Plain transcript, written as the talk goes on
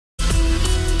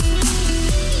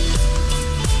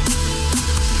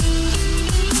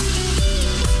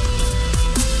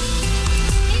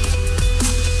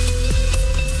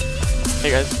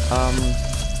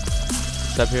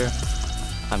Step here.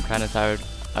 I'm kind of tired.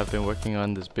 I've been working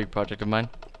on this big project of mine.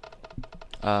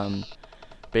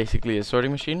 Basically a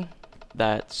sorting machine.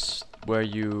 That's where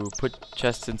you put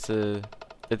chests into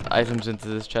items into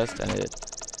this chest, and it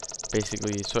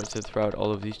basically sorts it throughout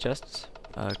all of these chests,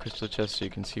 crystal chests, so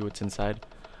you can see what's inside.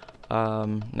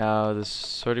 Now this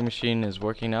sorting machine is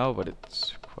working now, but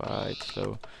it's quite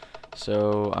slow.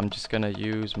 So I'm just gonna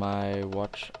use my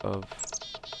watch of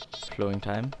flowing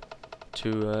time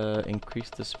to increase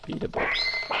the speed a bit,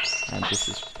 and this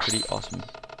is pretty awesome.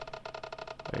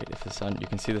 Wait, if the sun, you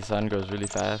can see the sun goes really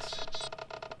fast.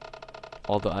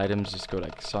 All the items just go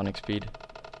like sonic speed.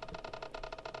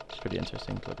 It's pretty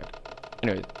interesting to look at.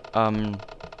 Anyway,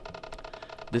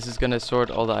 this is gonna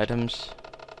sort all the items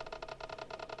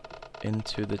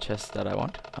into the chest that I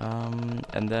want.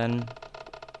 And then,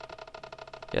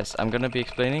 yes, I'm gonna be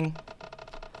explaining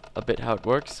a bit how it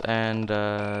works, and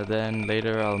then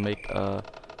later I'll make a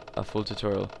full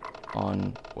tutorial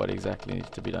on what exactly needs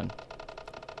to be done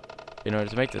in order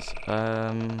to make this.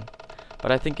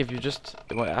 But I think if you just,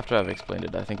 after I've explained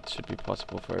it, I think it should be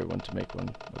possible for everyone to make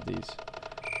one of these.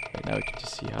 Right now we can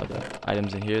just see how the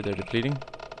items in here, they're depleting.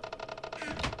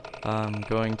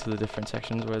 Going to the different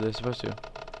sections where they're supposed to.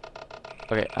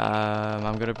 Okay,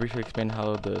 I'm gonna briefly explain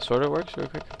how the sorter works real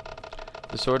quick.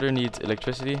 The sorter needs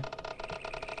electricity,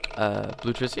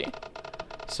 bluetricity.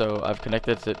 So I've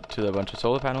connected it to a bunch of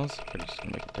solar panels. We're just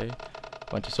gonna make it day.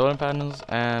 A bunch of solar panels,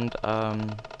 and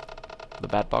the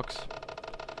bat box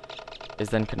is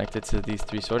then connected to these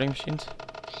three sorting machines.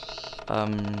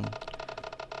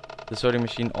 The sorting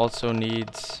machine also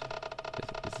needs.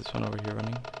 Is this one over here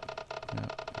running? No.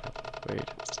 Wait.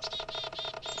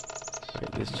 Okay,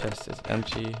 this chest is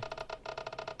empty.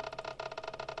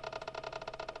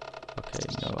 Okay,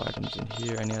 no items in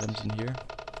here. Any items in here?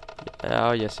 Yeah,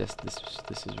 oh yes, this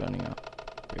is running out.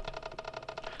 Great.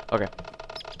 Okay.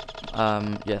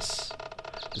 Yes.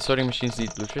 The sorting machines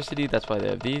need electricity, that's why they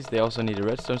have these. They also need a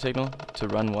redstone signal to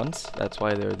run once. That's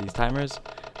why there are these timers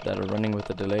that are running with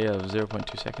a delay of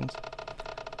 0.2 seconds.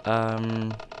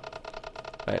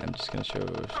 Right, I'm just gonna show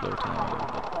slow time a little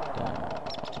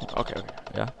bit. Okay,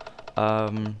 yeah.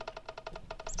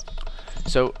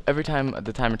 So every time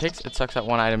the timer ticks, it sucks out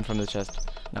one item from the chest.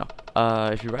 Now,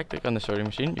 if you right click on the sorting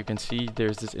machine, you can see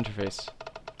there's this interface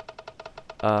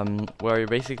where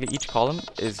basically each column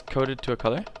is coded to a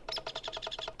color,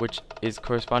 which is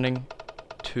corresponding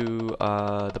to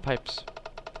the pipes.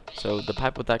 So the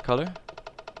pipe with that color,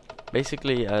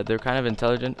 basically they're kind of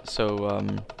intelligent. So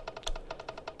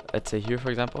let's say here,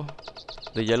 for example,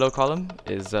 the yellow column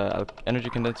is energy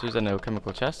condensers and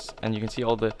alchemical chests, and you can see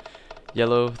all the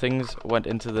yellow things went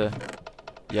into the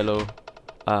yellow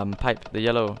pipe, the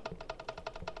yellow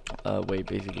way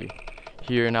basically.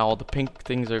 Here now all the pink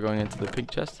things are going into the pink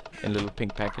chest in little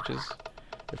pink packages.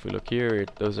 If we look here,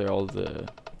 those are all the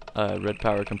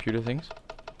Redpower computer things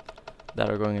that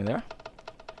are going in there.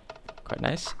 Quite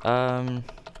nice. The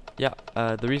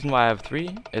reason why I have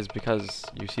 3 is because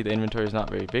you see the inventory is not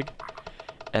very big,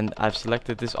 and I've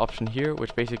selected this option here,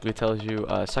 which basically tells you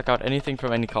suck out anything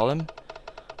from any column,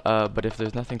 but if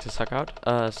there's nothing to suck out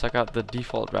the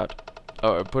default route,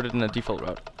 or put it in a default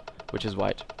route, which is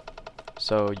white.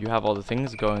 So you have all the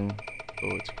things going.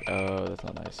 Oh, that's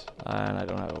not nice, and I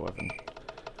don't have a weapon.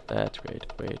 That's great.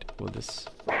 Wait, will this?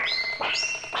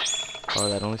 Oh,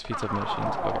 that only speeds up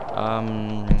machines. Okay.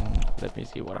 Let me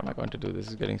see. What am I going to do? This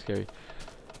is getting scary.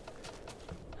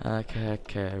 Okay,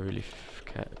 really.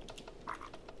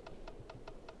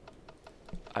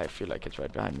 I feel like it's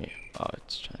right behind me. Oh,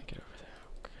 it's trying to get over there.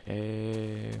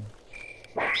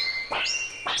 Okay.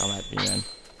 Come at me, man.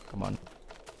 Come on.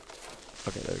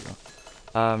 Okay, there we go.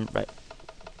 Right.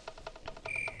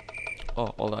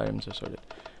 Oh, all the items are sorted.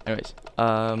 Anyways,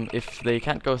 if they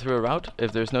can't go through a route,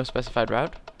 if there's no specified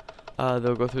route,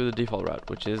 they'll go through the default route,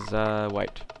 which is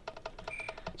white.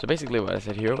 So basically what I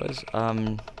said here was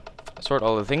sort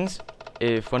all the things.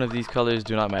 If one of these colors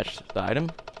do not match the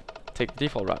item, take the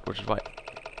default route, which is white,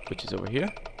 which is over here.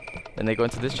 Then they go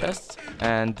into this chest,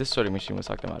 and this sorting machine will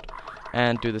suck them out.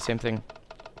 And do the same thing.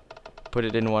 Put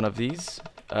it in one of these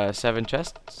 7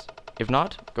 chests. If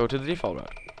not, go to the default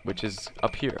route, which is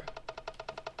up here.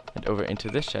 And over into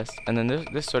this chest, and then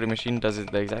this sorting machine does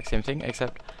the exact same thing,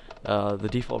 except the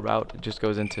default route just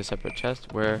goes into a separate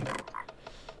chest, where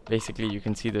basically you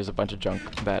can see there's a bunch of junk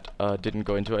that didn't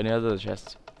go into any other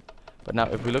chests. But now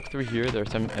if we look through here, there are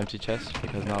some empty chests,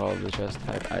 because not all of the chests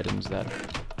have items that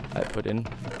I put in.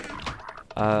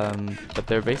 But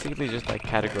they're basically just like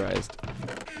categorized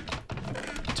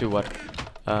to what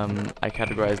I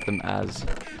categorized them as,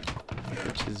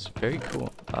 which is very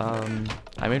cool.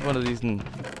 I made one of these in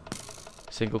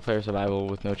single player survival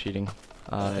with no cheating.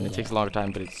 And it takes a longer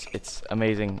time, but it's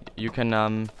amazing. You can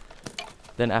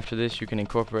then after this you can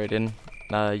incorporate in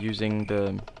using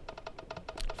the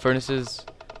furnaces,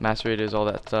 macerators, all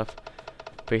that stuff.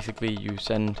 Basically, you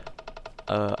send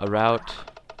a route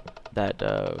that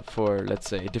for, let's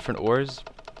say, different ores,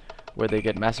 where they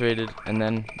get macerated and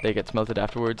then they get smelted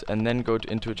afterwards, and then go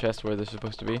into a chest where they're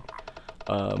supposed to be,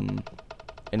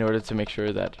 in order to make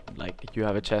sure that like you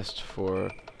have a chest for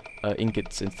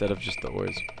ingots instead of just the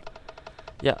ores.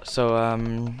 Yeah, so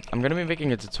I'm gonna be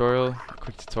making a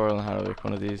quick tutorial on how to make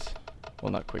one of these.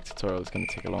 Well, not quick tutorial, it's gonna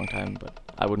take a long time, but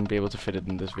I wouldn't be able to fit it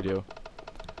in this video,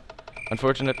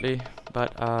 unfortunately.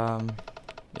 But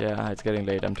yeah, it's getting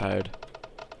late, I'm tired.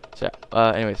 So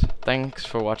yeah, anyways, thanks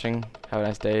for watching, have a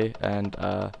nice day, and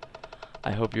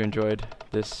I hope you enjoyed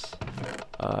this.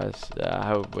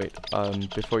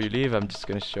 Before you leave, I'm just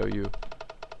gonna show you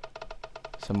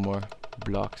some more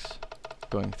blocks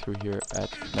going through here at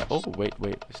oh wait,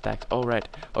 stacks. Oh right,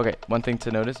 okay, one thing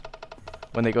to notice,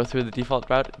 when they go through the default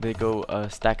route, they go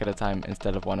stack at a time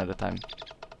instead of one at a time.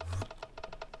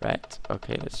 Right,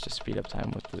 okay, let's just speed up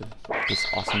time with this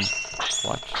awesome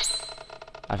watch.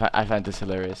 I find this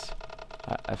hilarious.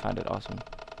 I find it awesome.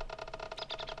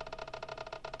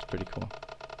 It's pretty cool.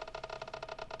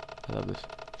 I love this.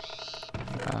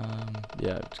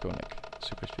 Yeah, it's going like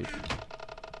super speed.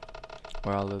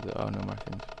 Where all of the, oh, no more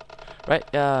things. Right,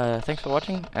 thanks for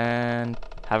watching, and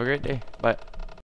have a great day. Bye.